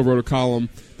Commercial Appeal wrote a column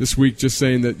this week just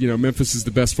saying that Memphis is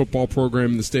the best football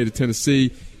program in the state of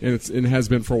Tennessee, and it has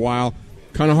been for a while.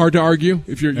 Kind of hard to argue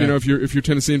if you're if you're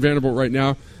Tennessee and Vanderbilt right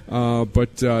now.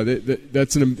 But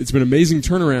it's been an amazing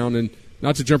turnaround, and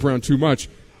not to jump around too much.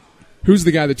 Who's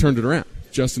the guy that turned it around?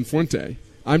 Justin Fuente.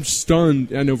 I'm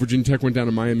stunned. I know Virginia Tech went down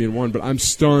to Miami and won, but I'm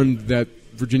stunned that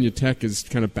Virginia Tech is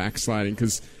kind of backsliding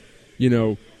because,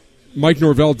 Mike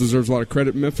Norvell deserves a lot of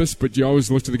credit in Memphis, but you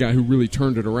always look to the guy who really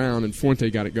turned it around, and Fuente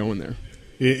got it going there.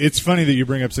 It's funny that you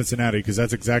bring up Cincinnati because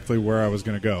that's exactly where I was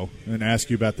going to go and ask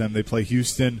you about them. They play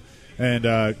Houston, and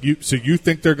so you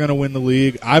think they're going to win the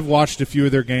league. I've watched a few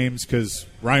of their games because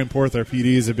Ryan Porth, our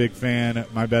PD, is a big fan.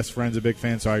 My best friend's a big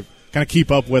fan, so I kind of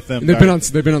keep up with them. And they've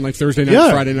been on like Thursday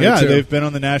night, Friday night. Yeah, too. They've been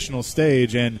on the national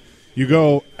stage, and you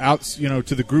go out, to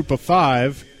the group of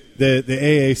 5. The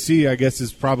AAC, I guess,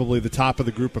 is probably the top of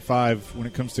the group of 5 when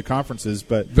it comes to conferences,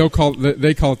 but they call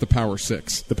it the Power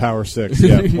Six. The Power Six,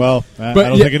 yeah. Well, I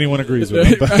don't think anyone agrees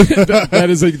with them. But that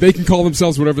is, they can call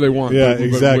themselves whatever they want. Yeah,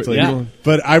 exactly.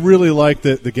 But I really like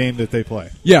the game that they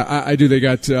play. Yeah, I do. They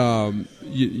got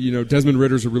Desmond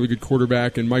Ritter's a really good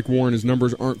quarterback, and Mike Warren. His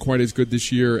numbers aren't quite as good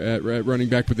this year at running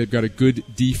back, but they've got a good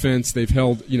defense. They've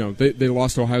held, they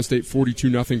lost to Ohio State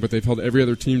 42-0, but they've held every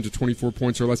other team to 24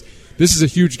 points or less. This is a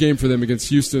huge game for them against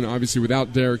Houston, obviously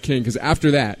without Derek King, because after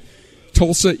that,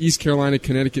 Tulsa, East Carolina,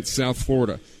 Connecticut, South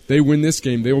Florida. They win this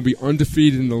game, they will be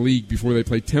undefeated in the league before they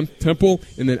play Temple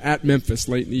and then at Memphis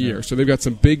late in the year. So they've got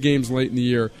some big games late in the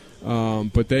year,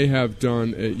 but they have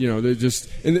done, they're just,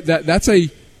 and that's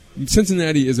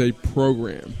Cincinnati is a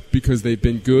program because they've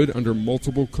been good under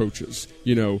multiple coaches.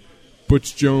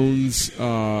 Butch Jones,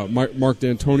 Mark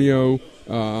D'Antonio.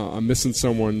 I'm missing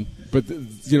someone, but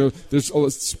there's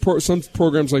some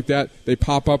programs like that. They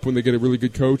pop up when they get a really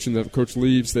good coach, and the coach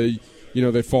leaves. They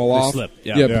fall off. Slip.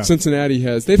 But Cincinnati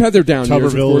they've had their down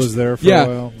years. Tuberville was there for a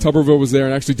while. Tuberville was there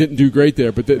and actually didn't do great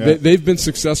there, but they've been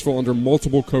successful under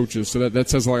multiple coaches, so that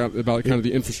says a lot about kind of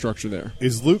the infrastructure there.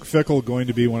 Is Luke Fickell going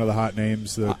to be one of the hot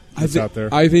names that's out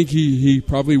there? I think he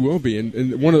probably will be,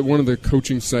 and one of the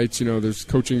coaching sites, there's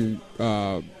coaching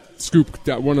Scoop,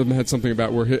 one of them had something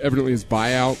about where evidently his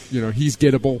buyout, he's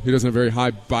gettable. He doesn't have a very high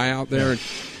buyout there. And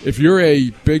if you're a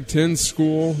Big Ten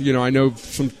school, I know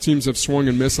some teams have swung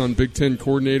and missed on Big Ten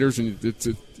coordinators, and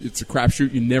it's a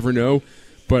crapshoot. You never know.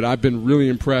 But I've been really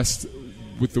impressed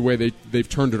with the way they've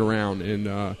turned it around.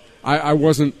 And I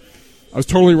was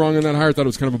totally wrong on that hire. I thought it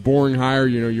was kind of a boring hire.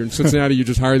 You're in Cincinnati, you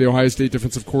just hire the Ohio State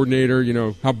defensive coordinator.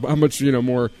 How much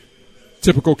more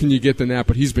typical can you get than that?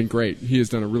 But he's been great. He has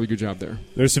done a really good job there.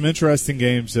 There's some interesting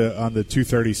games on the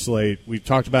 2:30 slate. We've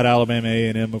talked about Alabama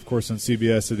A&M, of course, on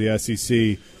CBS of the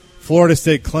SEC. Florida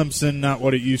State, Clemson, not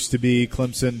what it used to be.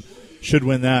 Clemson should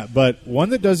win that. But one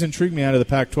that does intrigue me out of the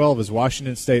Pac-12 is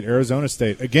Washington State, Arizona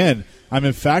State. Again, I'm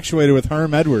infatuated with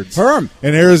Herm Edwards. And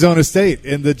Arizona State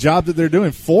and the job that they're doing.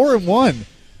 4-1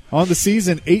 on the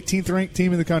season, 18th ranked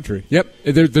team in the country. Yep,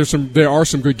 there are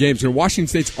some good games. Washington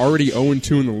State's already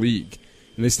 0-2 in the league.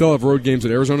 And they still have road games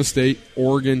at Arizona State,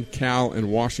 Oregon, Cal,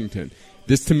 and Washington.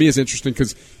 This, to me, is interesting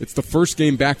because it's the first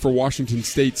game back for Washington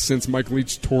State since Mike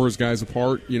Leach tore his guys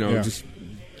apart. In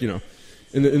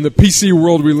the PC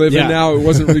world we live in now, it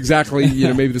wasn't exactly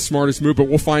maybe the smartest move, but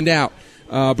we'll find out.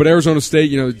 But Arizona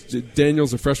State,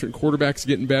 Daniels, the freshman quarterback's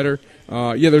getting better.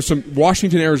 There's some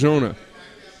Washington, Arizona.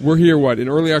 We're here, in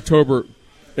early October.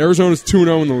 Arizona's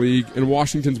 2-0 in the league, and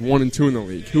Washington's 1-2 in the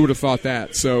league. Who would have thought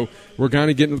that? So we're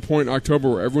kind of getting to the point in October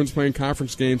where everyone's playing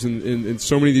conference games, and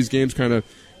so many of these games kind of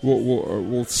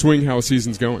will swing how a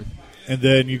season's going. And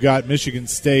then you got Michigan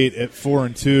State at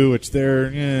 4-2, which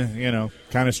they're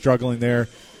kind of struggling there.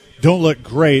 Don't look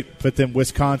great, but then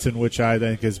Wisconsin, which I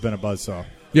think has been a buzzsaw.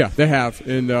 Yeah, they have,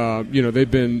 and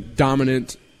they've been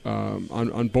dominant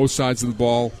on both sides of the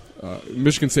ball.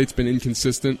 Michigan State's been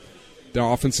inconsistent. Their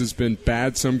offense has been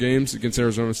bad some games against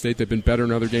Arizona State. They've been better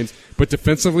in other games. But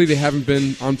defensively, they haven't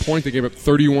been on point. They gave up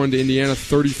 31 to Indiana,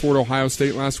 34 to Ohio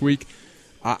State last week.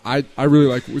 I really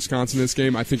like Wisconsin in this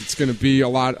game. I think it's going to be a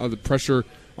lot of the pressure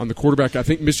on the quarterback. I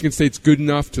think Michigan State's good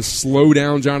enough to slow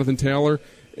down Jonathan Taylor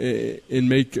and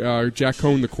make Jack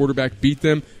Cohn, the quarterback, beat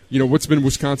them. What's been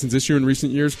Wisconsin's issue in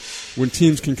recent years? When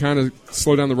teams can kind of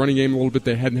slow down the running game a little bit,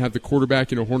 they hadn't had the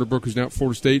quarterback, Hornibrook, who's now at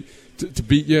Florida State, to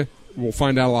beat you. We'll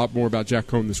find out a lot more about Jack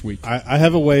Cohn this week. I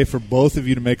have a way for both of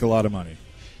you to make a lot of money.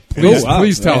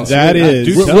 Please tell us. That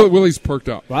is. Willie's perked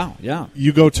up. Wow, yeah.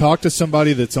 You go talk to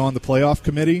somebody that's on the playoff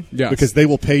committee because they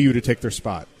will pay you to take their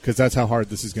spot because that's how hard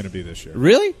this is going to be this year.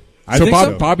 Really? I think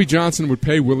so. Bobby Johnson would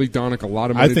pay Willie Donick a lot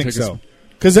of money to take his spot.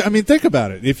 Because, think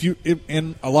about it.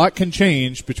 And a lot can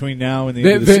change between now and the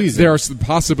end of the season. There are some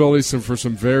possibilities for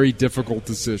some very difficult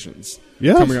decisions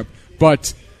coming up.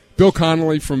 But Bill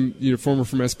Connolly, former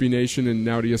from SB Nation and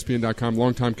now at ESPN.com,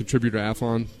 longtime contributor to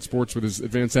Athlon Sports with his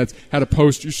advanced stats, had a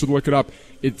post. You should look it up.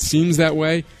 It seems that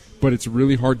way, but it's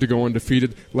really hard to go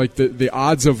undefeated. Like the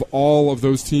odds of all of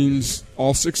those teams,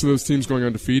 all 6 of those teams going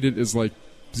undefeated is like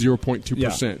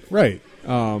 0.2%. Yeah. Right. A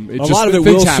lot of it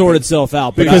will sort itself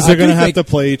out because they're going to have to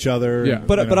play each other. Yeah.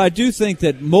 But I do think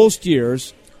that most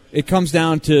years it comes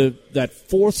down to that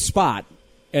 4th spot,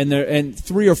 and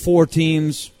 3 or 4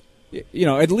 teams,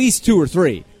 at least 2 or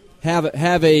 3 have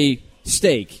a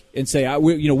stake and say,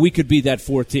 we could be that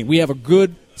 4th team. We have a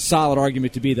good, solid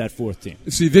argument to be that 4th team.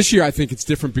 See, this year I think it's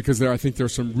different because I think there are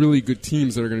some really good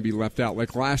teams that are going to be left out.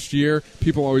 Like last year,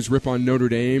 people always rip on Notre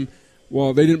Dame.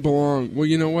 Well, they didn't belong. Well,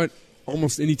 you know what?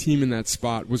 Almost any team in that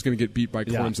spot was going to get beat by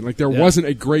Clemson. Like there wasn't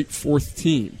a great 4th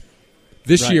team.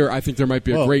 This Right. year, I think there might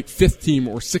be a great fifth team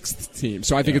or sixth team.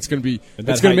 So I think it's going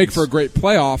to make for a great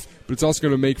playoff, but it's also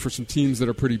going to make for some teams that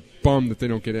are pretty bummed that they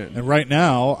don't get in. And right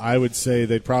now, I would say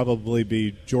they'd probably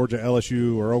be Georgia,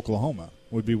 LSU, or Oklahoma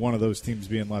would be one of those teams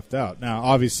being left out. Now,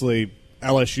 obviously,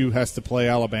 LSU has to play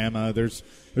Alabama. There's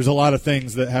a lot of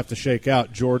things that have to shake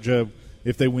out. Georgia,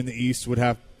 if they win the East, would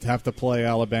have to play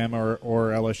Alabama or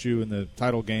LSU in the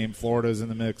title game. Florida's in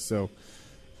the mix, so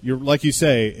you're like you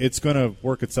say, it's going to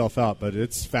work itself out. But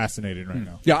it's fascinating right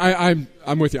now. Yeah,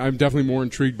 I'm with you. I'm definitely more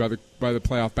intrigued by the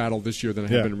playoff battle this year than I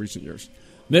have been in recent years.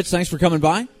 Mitch, thanks for coming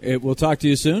by. We'll talk to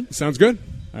you soon. Sounds good.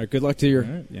 All right, good luck to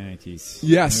your Yankees.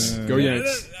 Yes, go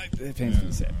Yanks.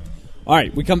 All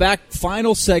right, we come back,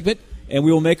 final segment, and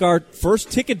we will make our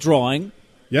first ticket drawing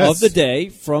of the day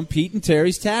from Pete and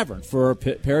Terry's Tavern for a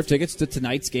pair of tickets to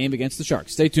tonight's game against the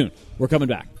Sharks. Stay tuned. We're coming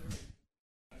back.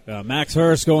 Max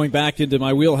Hurst going back into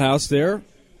my wheelhouse there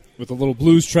with a little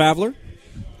Blues Traveler.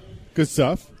 Good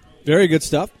stuff. Very good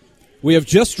stuff. We have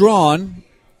just drawn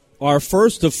our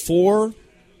first of 4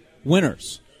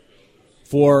 winners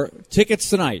for tickets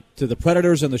tonight to the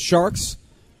Predators and the Sharks.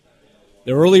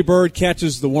 The early bird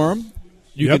catches the worm.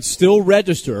 You can still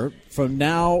register from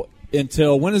now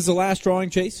until, when is the last drawing,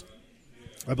 Chase?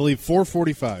 I believe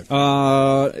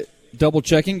 4:45. Double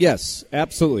checking. Yes,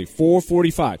 absolutely.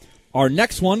 4:45. Our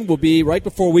next one will be right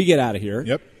before we get out of here.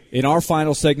 Yep. In our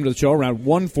final segment of the show, around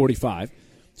 1:45.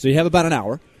 So you have about an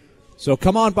hour. So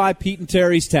come on by Pete and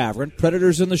Terry's Tavern,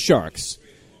 Predators and the Sharks.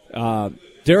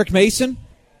 Derek Mason,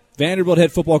 Vanderbilt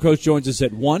head football coach, joins us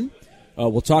at 1.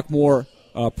 We'll talk more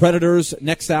Predators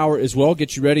next hour as well.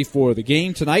 Get you ready for the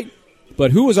game tonight.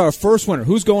 But who is our first winner?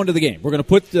 Who's going to the game? We're going to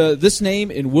put this name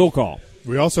in will call.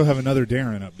 We also have another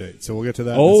Darren update, so we'll get to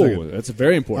that in a second. That's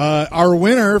very important. Our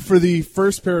winner for the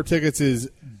first pair of tickets is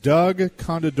Doug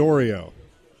Condodorio.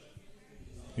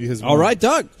 He has All right,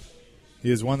 Doug.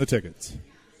 He has won the tickets.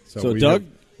 So Doug,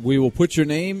 we will put your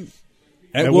name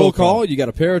at will call. You got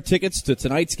a pair of tickets to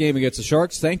tonight's game against the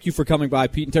Sharks. Thank you for coming by,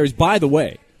 Pete and Terry's. By the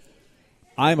way,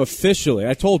 I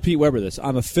told Pete Weber this,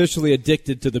 I'm officially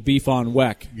addicted to the beef on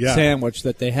weck sandwich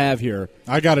that they have here.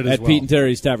 I got it at Pete and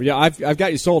Terry's Tavern. Yeah, I've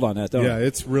got you sold on that, though. Yeah,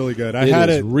 it's really good. I had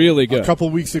it really good a couple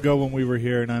weeks ago when we were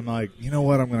here, and I'm like, you know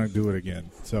what, I'm going to do it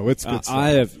again. So it's good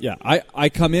stuff. I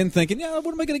come in thinking, what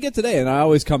am I going to get today? And I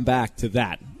always come back to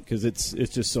that because it's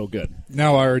just so good.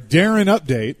 Now, our Darren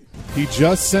update, he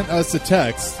just sent us a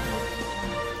text,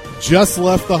 just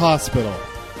left the hospital.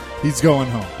 He's going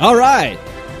home. All right.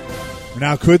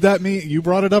 Now, could that mean, you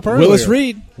brought it up earlier. Willis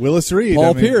Reed.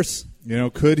 Paul Pierce.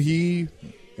 Could he,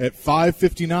 at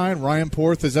 5:59, Ryan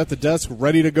Porth is at the desk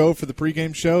ready to go for the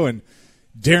pregame show, and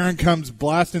Darren comes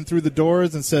blasting through the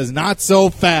doors and says, not so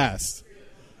fast.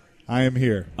 I am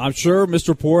here. I'm sure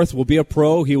Mr. Porth will be a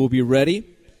pro. He will be ready.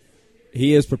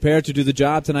 He is prepared to do the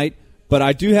job tonight. But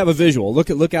I do have a visual.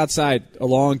 Look outside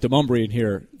along Demonbreun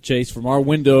here, Chase, from our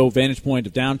window vantage point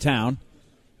of downtown.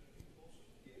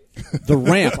 The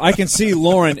ramp. I can see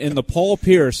Lauren in the Paul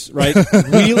Pierce, right,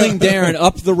 wheeling Darren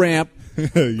up the ramp,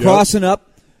 crossing up,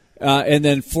 and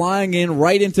then flying in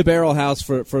right into Barrel House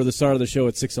for the start of the show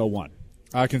at 6:01.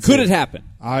 I can see Could it happen?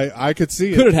 I could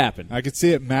see it. Could it happen? I could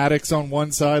see it. Maddox on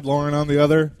one side, Lauren on the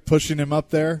other, pushing him up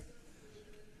there.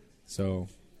 So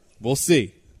we'll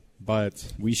see.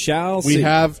 But we shall see.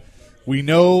 We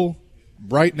know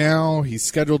right now he's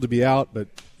scheduled to be out, but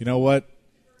you know what?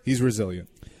 He's resilient.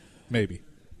 Maybe.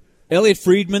 Elliot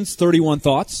Friedman's 31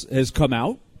 Thoughts has come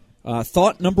out.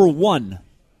 Thought number 1.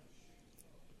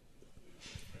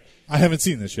 I haven't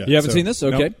seen this yet. You haven't seen this?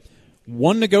 Okay. Nope.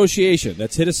 One negotiation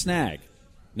that's hit a snag.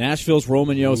 Nashville's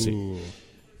Roman Josi.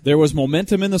 There was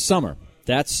momentum in the summer.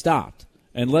 That stopped.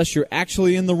 Unless you're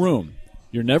actually in the room,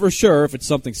 you're never sure if it's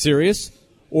something serious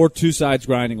or two sides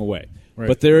grinding away. Right.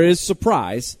 But there is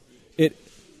surprise. It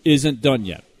isn't done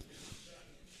yet.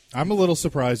 I'm a little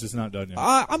surprised it's not done yet.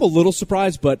 I'm a little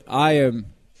surprised, but I am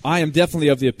definitely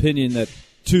of the opinion that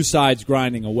two sides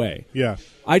grinding away. Yeah.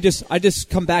 I just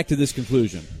come back to this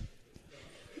conclusion.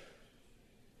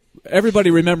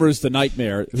 Everybody remembers the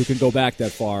nightmare, who can go back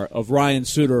that far, of Ryan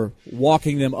Suter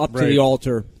walking them up to the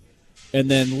altar and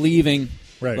then leaving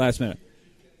last minute.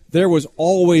 There was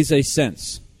always a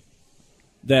sense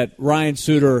that Ryan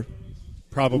Suter,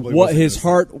 probably his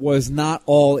heart was not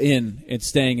all in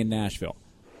staying in Nashville.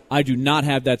 I do not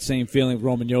have that same feeling with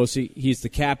Roman Josi. He's the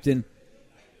captain.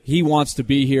 He wants to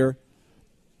be here.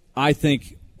 I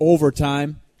think over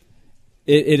time,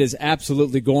 it is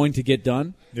absolutely going to get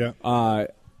done. Yeah.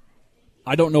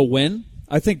 I don't know when.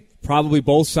 I think probably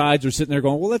both sides are sitting there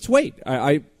going, well, let's wait.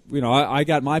 I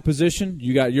got my position.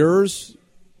 You got yours.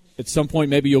 At some point,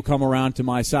 maybe you'll come around to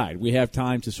my side. We have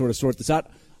time to sort of sort this out.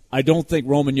 I don't think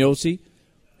Roman Josi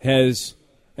has,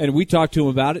 and we talked to him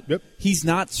about it. Yep. He's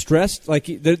not stressed. Like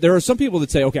there are some people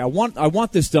that say, okay, I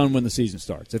want this done when the season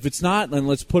starts. If it's not, then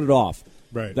let's put it off.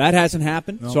 Right. That hasn't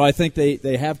happened. No. So I think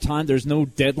they have time. There's no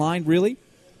deadline really.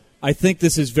 I think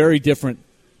this is very different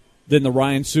than the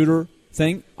Ryan Suter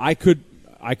thing. I could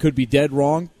be dead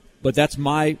wrong, but that's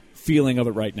my feeling of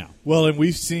it right now. Well, and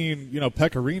we've seen,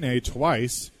 Pekka Rinne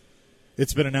twice.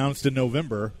 It's been announced in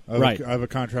November of a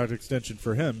contract extension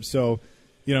for him. So,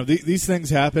 these things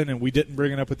happen, and we didn't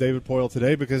bring it up with David Poile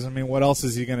today because, what else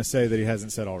is he going to say that he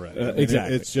hasn't said already?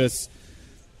 Exactly. It's just,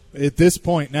 at this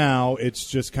point now, it's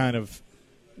just kind of,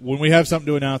 when we have something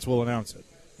to announce, we'll announce it.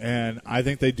 And I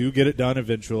think they do get it done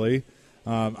eventually.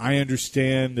 I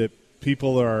understand that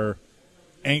people are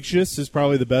anxious is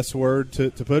probably the best word to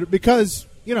put it because,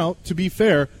 to be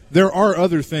fair, there are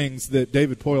other things that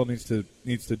David Poile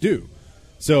needs to do.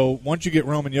 So once you get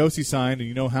Roman Josi signed and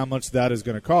you know how much that is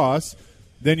going to cost,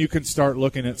 then you can start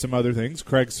looking at some other things.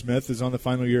 Craig Smith is on the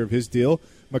final year of his deal.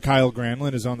 Mikhail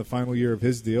Granlund is on the final year of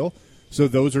his deal. So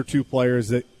those are two players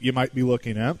that you might be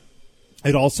looking at.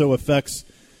 It also affects,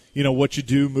 what you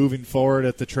do moving forward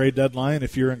at the trade deadline.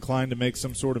 If you're inclined to make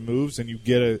some sort of moves and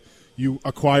you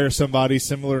acquire somebody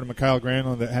similar to Mikhail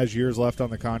Granlund that has years left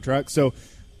on the contract. So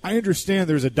I understand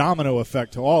there's a domino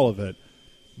effect to all of it.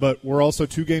 But we're also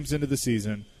 2 games into the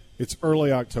season. It's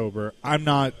early October. I'm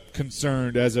not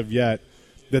concerned as of yet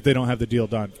that they don't have the deal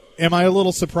done. Am I a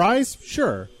little surprised?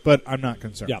 Sure, but I'm not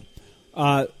concerned. Yeah.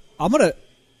 I'm going to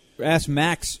ask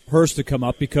Max Hurst to come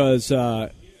up because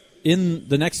in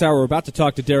the next hour we're about to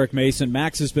talk to Derek Mason.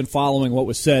 Max has been following what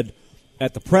was said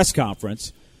at the press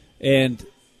conference, and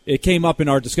it came up in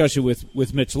our discussion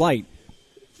with Mitch Light.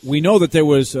 We know that there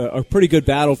was a pretty good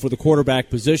battle for the quarterback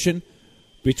position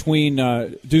between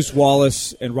Deuce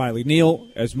Wallace and Riley Neal.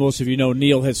 As most of you know,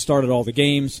 Neal has started all the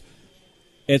games.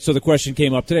 And so the question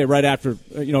came up today, right after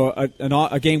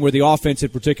a game where the offense in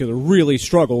particular really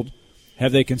struggled.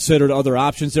 Have they considered other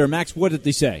options there? Max, what did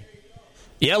they say?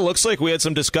 Yeah, looks like we had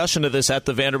some discussion of this at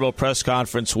the Vanderbilt press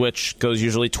conference, which goes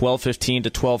usually 12:15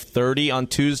 to 12:30 on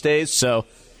Tuesdays. So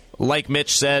like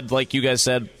Mitch said, like you guys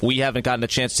said, we haven't gotten a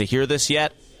chance to hear this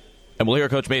yet. And we'll hear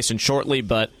Coach Mason shortly,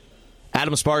 but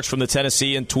Adam Sparks from the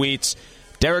Tennessean tweets,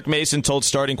 Derek Mason told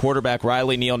starting quarterback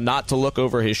Riley Neal not to look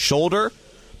over his shoulder,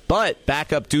 but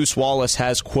backup Deuce Wallace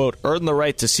has, quote, earned the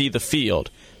right to see the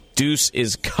field. Deuce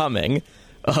is coming,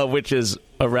 which is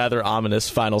a rather ominous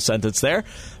final sentence there.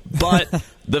 But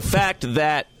the fact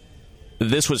that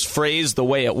this was phrased the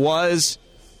way it was,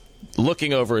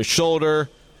 looking over his shoulder,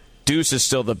 Deuce is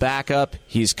still the backup.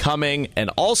 He's coming. And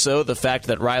also the fact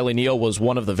that Riley Neal was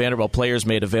one of the Vanderbilt players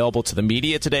made available to the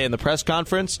media today in the press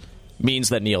conference means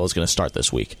that Neal is going to start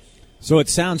this week. So it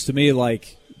sounds to me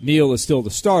like Neal is still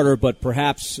the starter, but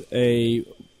perhaps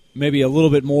maybe a little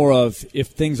bit more of if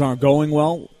things aren't going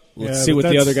well, let's see what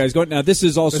the other guy's going. Now, this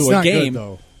is also a game.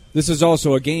 Good, this is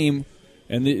also a game,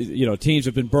 and teams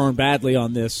have been burned badly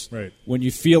on this. Right. When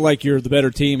you feel like you're the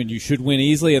better team and you should win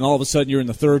easily, and all of a sudden you're in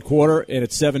the third quarter and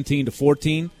it's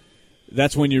 17-14,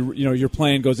 that's when your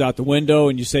plan goes out the window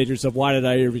and you say to yourself, "Why did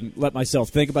I even let myself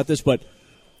think about this?" But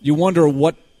you wonder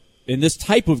what in this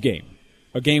type of game,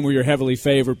 a game where you're heavily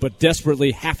favored but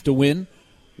desperately have to win,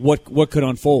 what could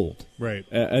unfold right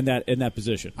in that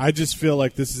position. I just feel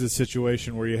like this is a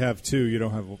situation where you have 2, you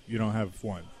don't have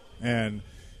 1, and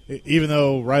even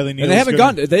though Riley Neal,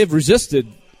 and they've resisted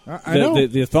I know.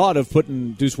 The thought of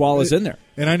putting Deuce Wallace in there.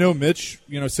 And I know Mitch,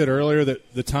 said earlier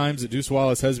that the times that Deuce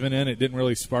Wallace has been in, it didn't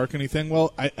really spark anything.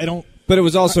 Well, I don't. But it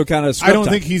was also kind of. I don't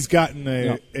think he's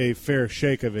gotten a fair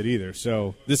shake of it either.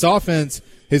 So this offense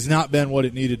has not been what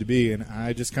it needed to be, and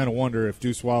I just kind of wonder if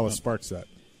Deuce Wallace sparks that.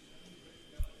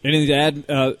 Anything to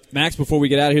add, Max, before we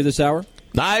get out of here this hour?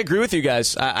 I agree with you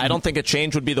guys. I don't think a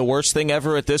change would be the worst thing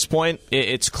ever at this point.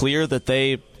 It's clear that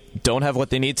they don't have what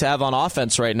they need to have on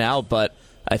offense right now, but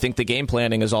I think the game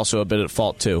planning is also a bit at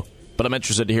fault too. But I'm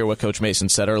interested to hear what Coach Mason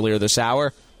said earlier this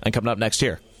hour and coming up next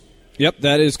here. Yep,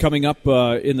 that is coming up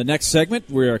in the next segment.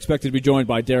 We are expected to be joined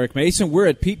by Derek Mason. We're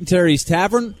at Pete and Terry's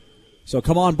Tavern, so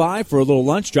come on by for a little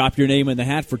lunch. Drop your name in the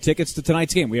hat for tickets to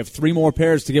tonight's game. We have 3 more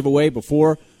pairs to give away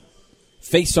before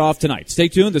face-off tonight. Stay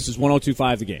tuned. This is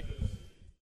 102.5 The Game.